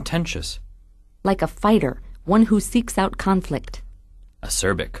 Contentious. Like a fighter, one who seeks out conflict.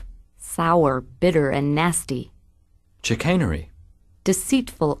 Acerbic. Sour, bitter, and nasty. Chicanery.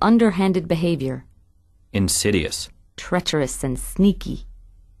 Deceitful, underhanded behavior. Insidious. Treacherous and sneaky.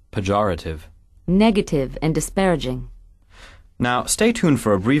 Pejorative. Negative and disparaging. Now, stay tuned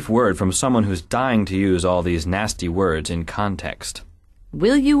for a brief word from someone who's dying to use all these nasty words in context.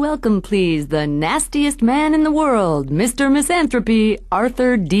 Will you welcome, please, the nastiest man in the world, Mr. Misanthropy,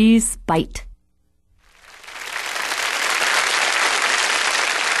 Arthur D. Spite.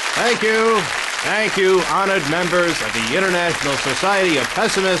 Thank you. Thank you, honored members of the International Society of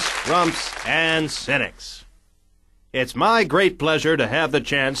Pessimists, Grumps, and Cynics. It's my great pleasure to have the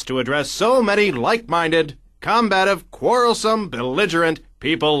chance to address so many like-minded, combative, quarrelsome, belligerent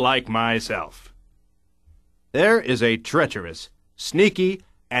people like myself. There is a treacherous, sneaky,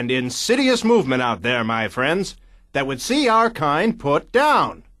 and insidious movement out there, my friends, that would see our kind put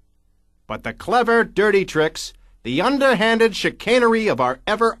down. But the clever, dirty tricks, the underhanded chicanery of our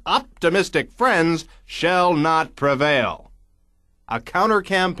ever-optimistic friends shall not prevail. A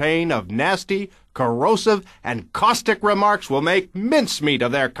counter-campaign of nasty, corrosive, and caustic remarks will make mincemeat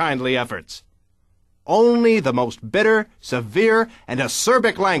of their kindly efforts. Only the most bitter, severe, and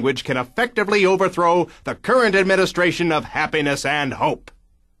acerbic language can effectively overthrow the current administration of happiness and hope.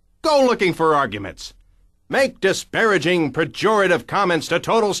 Go looking for arguments. Make disparaging, pejorative comments to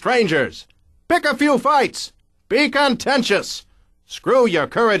total strangers. Pick a few fights. Be contentious. Screw your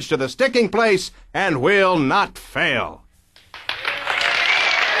courage to the sticking place, and we'll not fail.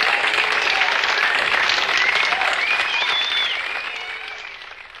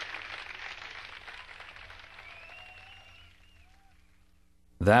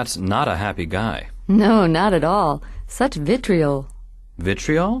 That's not a happy guy. No, not at all. Such vitriol.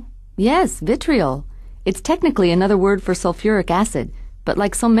 Vitriol? Yes, vitriol. It's technically another word for sulfuric acid, but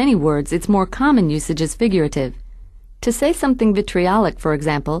like so many words, its more common usage is figurative. To say something vitriolic, for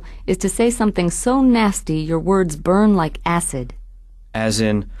example, is to say something so nasty your words burn like acid. As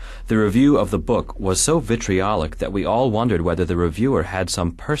in, the review of the book was so vitriolic that we all wondered whether the reviewer had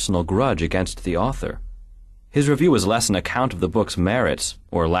some personal grudge against the author. His review was less an account of the book's merits,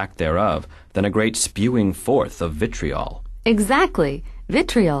 or lack thereof, than a great spewing forth of vitriol. Exactly.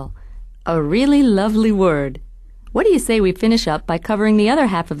 Vitriol. A really lovely word. What do you say we finish up by covering the other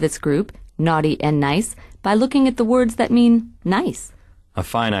half of this group, naughty and nice, by looking at the words that mean nice? A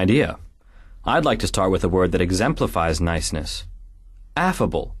fine idea. I'd like to start with a word that exemplifies niceness.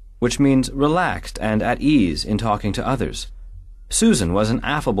 Affable, which means relaxed and at ease in talking to others. Susan was an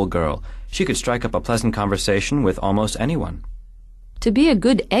affable girl. She could strike up a pleasant conversation with almost anyone. To be a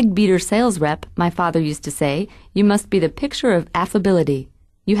good egg-beater sales rep, my father used to say, you must be the picture of affability.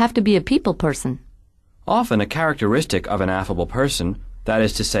 You have to be a people person. Often a characteristic of an affable person, that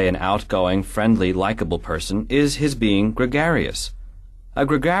is to say an outgoing, friendly, likable person, is his being gregarious. A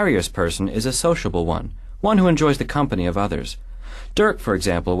gregarious person is a sociable one who enjoys the company of others. Dirk, for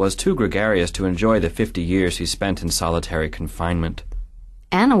example, was too gregarious to enjoy the 50 years he spent in solitary confinement.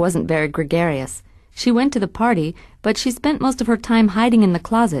 Anna wasn't very gregarious. She went to the party, but she spent most of her time hiding in the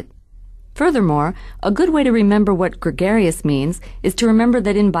closet. Furthermore, a good way to remember what gregarious means is to remember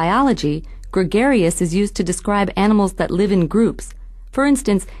that in biology, gregarious is used to describe animals that live in groups. For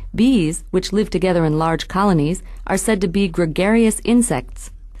instance, bees, which live together in large colonies, are said to be gregarious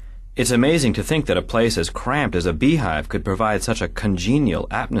insects. It's amazing to think that a place as cramped as a beehive could provide such a congenial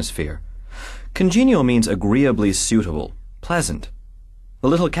atmosphere. Congenial means agreeably suitable, pleasant. The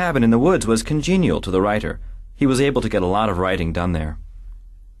little cabin in the woods was congenial to the writer. He was able to get a lot of writing done there.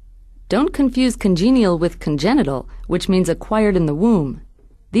 Don't confuse congenial with congenital, which means acquired in the womb.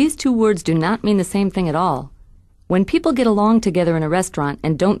 These two words do not mean the same thing at all. When people get along together in a restaurant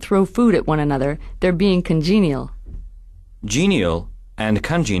and don't throw food at one another, they're being congenial. Genial and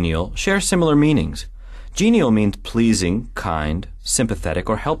congenial share similar meanings. Genial means pleasing, kind, sympathetic,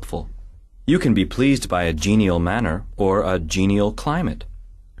 or helpful. You can be pleased by a genial manner or a genial climate.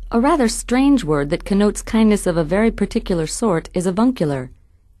 A rather strange word that connotes kindness of a very particular sort is avuncular.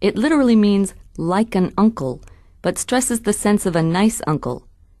 It literally means like an uncle, but stresses the sense of a nice uncle.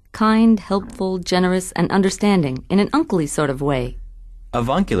 Kind, helpful, generous, and understanding in an uncle-y sort of way.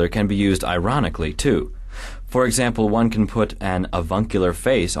 Avuncular can be used ironically, too. For example, one can put an avuncular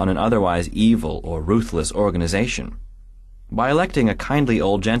face on an otherwise evil or ruthless organization. By electing a kindly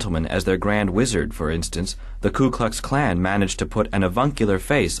old gentleman as their grand wizard, for instance, the Ku Klux Klan managed to put an avuncular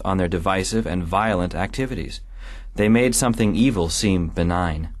face on their divisive and violent activities. They made something evil seem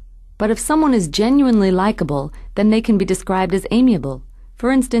benign. But if someone is genuinely likable, then they can be described as amiable.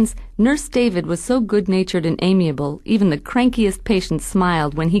 For instance, Nurse David was so good-natured and amiable, even the crankiest patients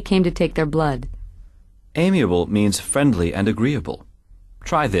smiled when he came to take their blood. Amiable means friendly and agreeable.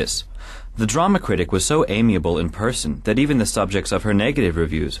 Try this. The drama critic was so amiable in person that even the subjects of her negative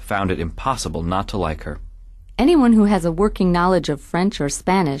reviews found it impossible not to like her. Anyone who has a working knowledge of French or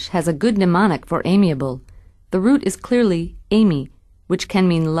Spanish has a good mnemonic for amiable. The root is clearly ami, which can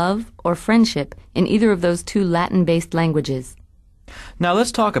mean love or friendship in either of those two Latin-based languages. Now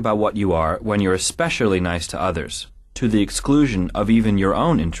let's talk about what you are when you're especially nice to others, to the exclusion of even your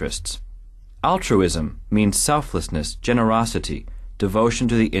own interests. Altruism means selflessness, generosity, devotion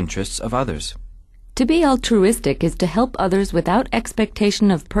to the interests of others. To be altruistic is to help others without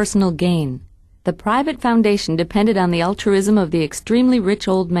expectation of personal gain. The private foundation depended on the altruism of the extremely rich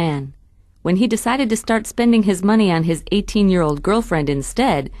old man. When he decided to start spending his money on his 18-year-old girlfriend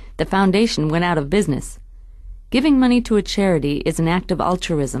instead, the foundation went out of business. Giving money to a charity is an act of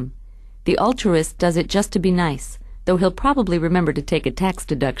altruism. The altruist does it just to be nice, though he'll probably remember to take a tax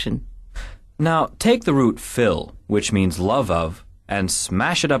deduction. Now, take the root phil, which means love of, and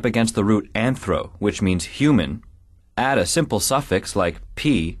smash it up against the root anthro, which means human. Add a simple suffix like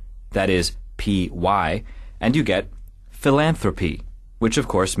p, that is, py, and you get philanthropy, which of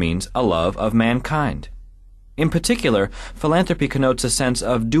course means a love of mankind. In particular, philanthropy connotes a sense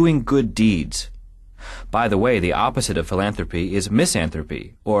of doing good deeds. By the way, the opposite of philanthropy is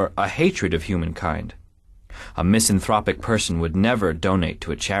misanthropy, or a hatred of humankind. A misanthropic person would never donate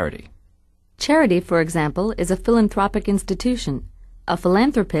to a charity. Charity, for example, is a philanthropic institution. A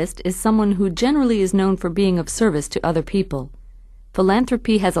philanthropist is someone who generally is known for being of service to other people.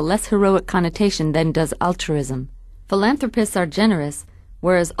 Philanthropy has a less heroic connotation than does altruism. Philanthropists are generous,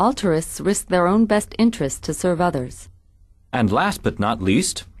 whereas altruists risk their own best interests to serve others. And last but not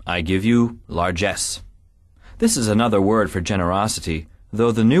least, I give you largesse. This is another word for generosity,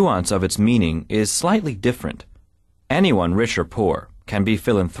 though the nuance of its meaning is slightly different. Anyone, rich or poor, can be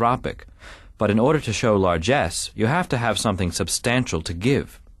philanthropic, but in order to show largesse, you have to have something substantial to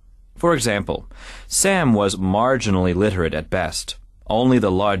give. For example, Sam was marginally literate at best. Only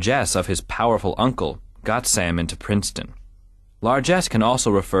the largesse of his powerful uncle got Sam into Princeton. Largesse can also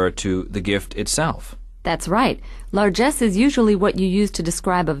refer to the gift itself. That's right. Largesse is usually what you use to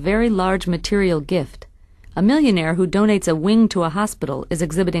describe a very large material gift. A millionaire who donates a wing to a hospital is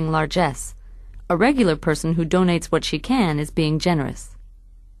exhibiting largesse. A regular person who donates what she can is being generous.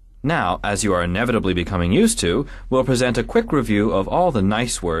 Now, as you are inevitably becoming used to, we'll present a quick review of all the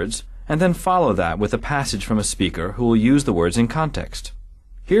nice words, and then follow that with a passage from a speaker who will use the words in context.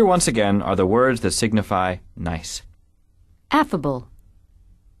 Here once again are the words that signify nice. Affable.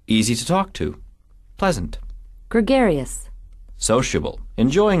 Easy to talk to. Pleasant. Gregarious. Sociable,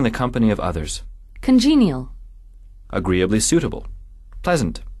 enjoying the company of others. Congenial. Agreeably suitable.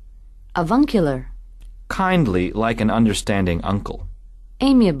 Pleasant. Avuncular. Kindly, like an understanding uncle.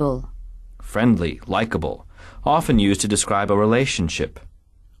 Amiable. Friendly, likable, often used to describe a relationship.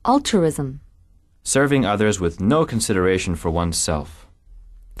 Altruism. Serving others with no consideration for oneself.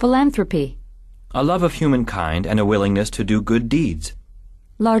 Philanthropy. A love of humankind and a willingness to do good deeds.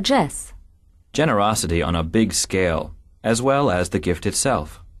 Largesse. Generosity on a big scale, as well as the gift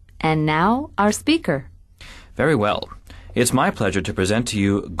itself. And now, our speaker. Very well. It's my pleasure to present to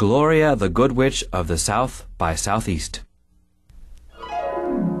you Gloria the Good Witch of the South by Southeast.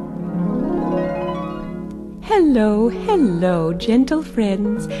 hello, gentle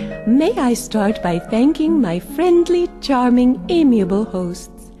friends. May I start by thanking my friendly, charming, amiable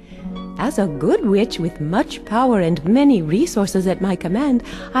hosts. As a good witch with much power and many resources at my command,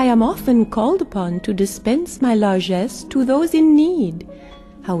 I am often called upon to dispense my largesse to those in need.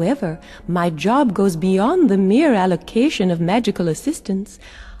 However, my job goes beyond the mere allocation of magical assistance.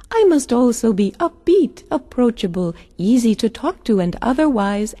 I must also be upbeat, approachable, easy to talk to, and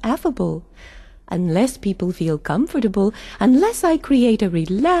otherwise affable. Unless people feel comfortable, unless I create a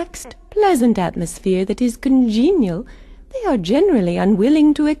relaxed, pleasant atmosphere that is congenial, they are generally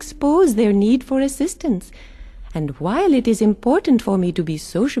unwilling to expose their need for assistance. And while it is important for me to be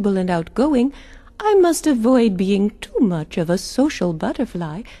sociable and outgoing, I must avoid being too much of a social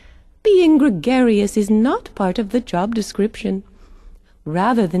butterfly. Being gregarious is not part of the job description.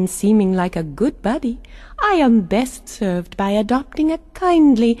 Rather than seeming like a good buddy, I am best served by adopting a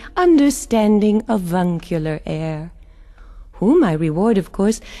kindly, understanding, avuncular air. Whom I reward, of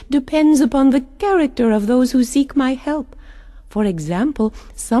course, depends upon the character of those who seek my help. For example,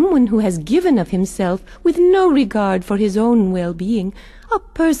 someone who has given of himself with no regard for his own well-being, a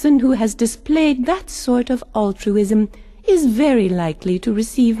person who has displayed that sort of altruism, is very likely to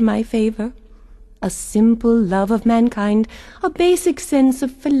receive my favor. A simple love of mankind, a basic sense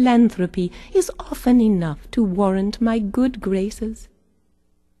of philanthropy is often enough to warrant my good graces.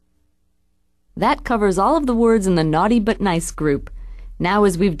 That covers all of the words in the naughty but nice group. Now,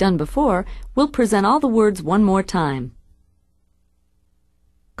 as we've done before, we'll present all the words one more time.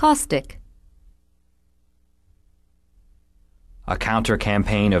 Caustic. A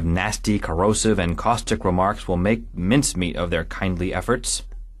counter-campaign of nasty, corrosive, and caustic remarks will make mincemeat of their kindly efforts.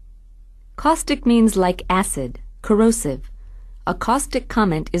 Caustic means like acid, corrosive. A caustic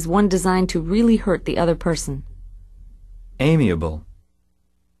comment is one designed to really hurt the other person. Amiable.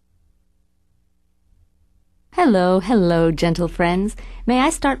 Hello, gentle friends. May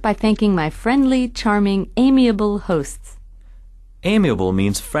I start by thanking my friendly, charming, amiable hosts. Amiable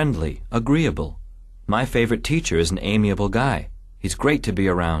means friendly, agreeable. My favorite teacher is an amiable guy. He's great to be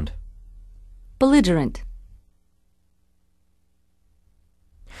around. Belligerent.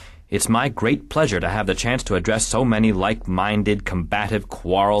 It's my great pleasure to have the chance to address so many like-minded, combative,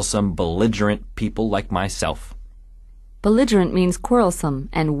 quarrelsome, belligerent people like myself. Belligerent means quarrelsome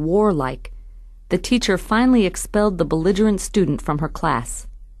and warlike. The teacher finally expelled the belligerent student from her class.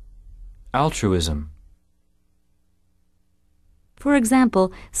 Altruism. For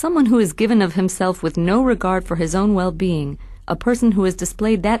example, someone who is given of himself with no regard for his own well-being, a person who has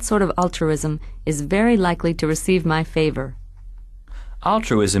displayed that sort of altruism, is very likely to receive my favor.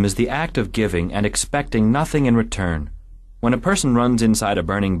 Altruism is the act of giving and expecting nothing in return. When a person runs inside a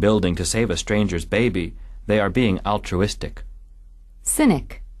burning building to save a stranger's baby, they are being altruistic.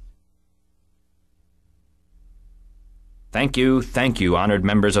 Cynic. Thank you, honored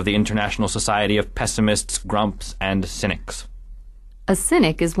members of the International Society of Pessimists, Grumps, and Cynics. A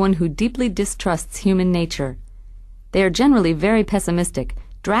cynic is one who deeply distrusts human nature. They are generally very pessimistic.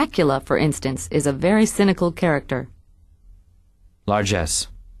 Dracula, for instance, is a very cynical character. Largesse.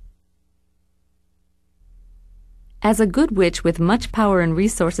 As a good witch with much power and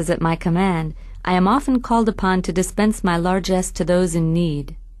resources at my command, I am often called upon to dispense my largesse to those in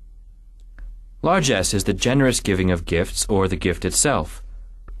need. Largesse is the generous giving of gifts or the gift itself.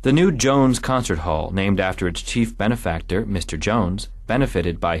 The new Jones Concert Hall, named after its chief benefactor, Mr. Jones,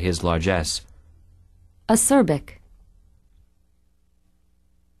 benefited by his largesse. Acerbic.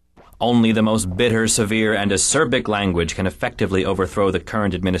 Only the most bitter, severe, and acerbic language can effectively overthrow the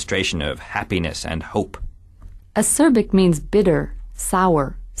current administration of happiness and hope. Acerbic means bitter,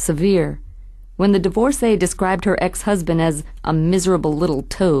 sour, severe. When the divorcee described her ex-husband as a miserable little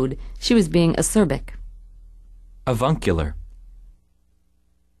toad, she was being acerbic. Avuncular.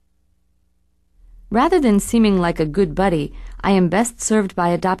 Rather than seeming like a good buddy, I am best served by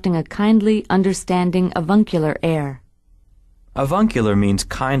adopting a kindly, understanding, avuncular air. Avuncular means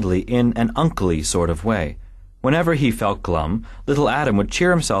kindly in an uncly sort of way. Whenever he felt glum, little Adam would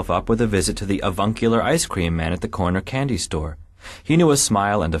cheer himself up with a visit to the avuncular ice cream man at the corner candy store. He knew a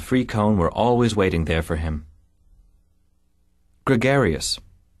smile and a free cone were always waiting there for him. Gregarious.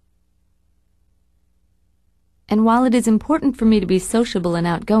 And while it is important for me to be sociable and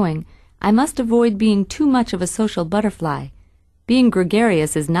outgoing, I must avoid being too much of a social butterfly. Being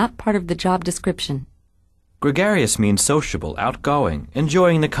gregarious is not part of the job description. Gregarious means sociable, outgoing,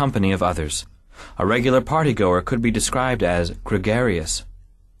 enjoying the company of others. A regular partygoer could be described as gregarious.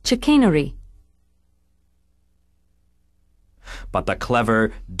 Chicanery. But the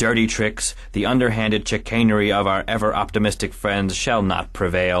clever, dirty tricks, the underhanded chicanery of our ever-optimistic friends shall not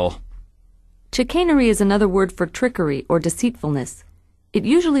prevail. Chicanery is another word for trickery or deceitfulness. It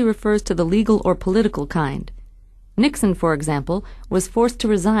usually refers to the legal or political kind. Nixon, for example, was forced to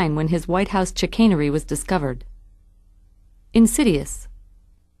resign when his White House chicanery was discovered. Insidious.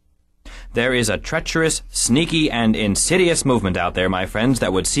 There is a treacherous, sneaky, and insidious movement out there, my friends,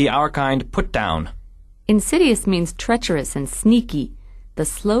 that would see our kind put down. Insidious means treacherous and sneaky. The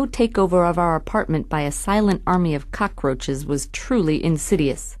slow takeover of our apartment by a silent army of cockroaches was truly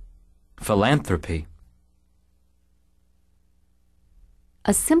insidious. Philanthropy.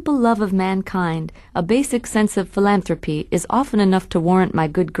 A simple love of mankind, a basic sense of philanthropy, is often enough to warrant my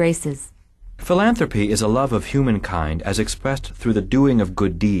good graces. Philanthropy is a love of humankind as expressed through the doing of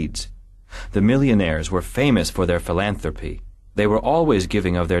good deeds. The millionaires were famous for their philanthropy. They were always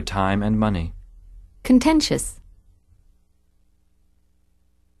giving of their time and money. Contentious.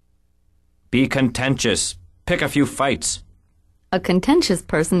 Be contentious. Pick a few fights. A contentious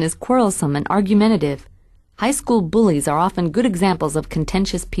person is quarrelsome and argumentative. High school bullies are often good examples of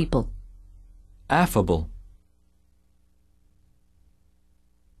contentious people. Affable.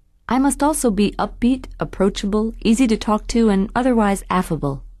 I must also be upbeat, approachable, easy to talk to, and otherwise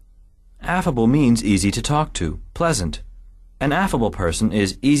affable. Affable means easy to talk to, pleasant. An affable person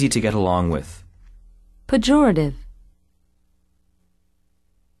is easy to get along with. Pejorative.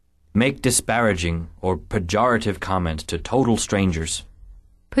 Make disparaging or pejorative comments to total strangers.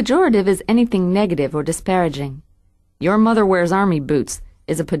 Pejorative is anything negative or disparaging. Your mother wears army boots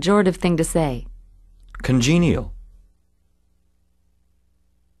is a pejorative thing to say. Congenial.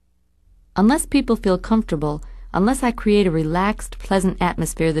 Unless people feel comfortable, unless I create a relaxed, pleasant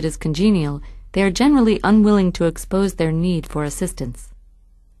atmosphere that is congenial, they are generally unwilling to expose their need for assistance.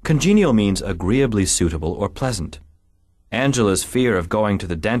 Congenial means agreeably suitable or pleasant. Angela's fear of going to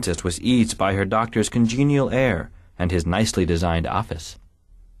the dentist was eased by her doctor's congenial air and his nicely designed office.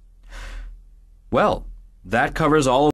 Well, that covers all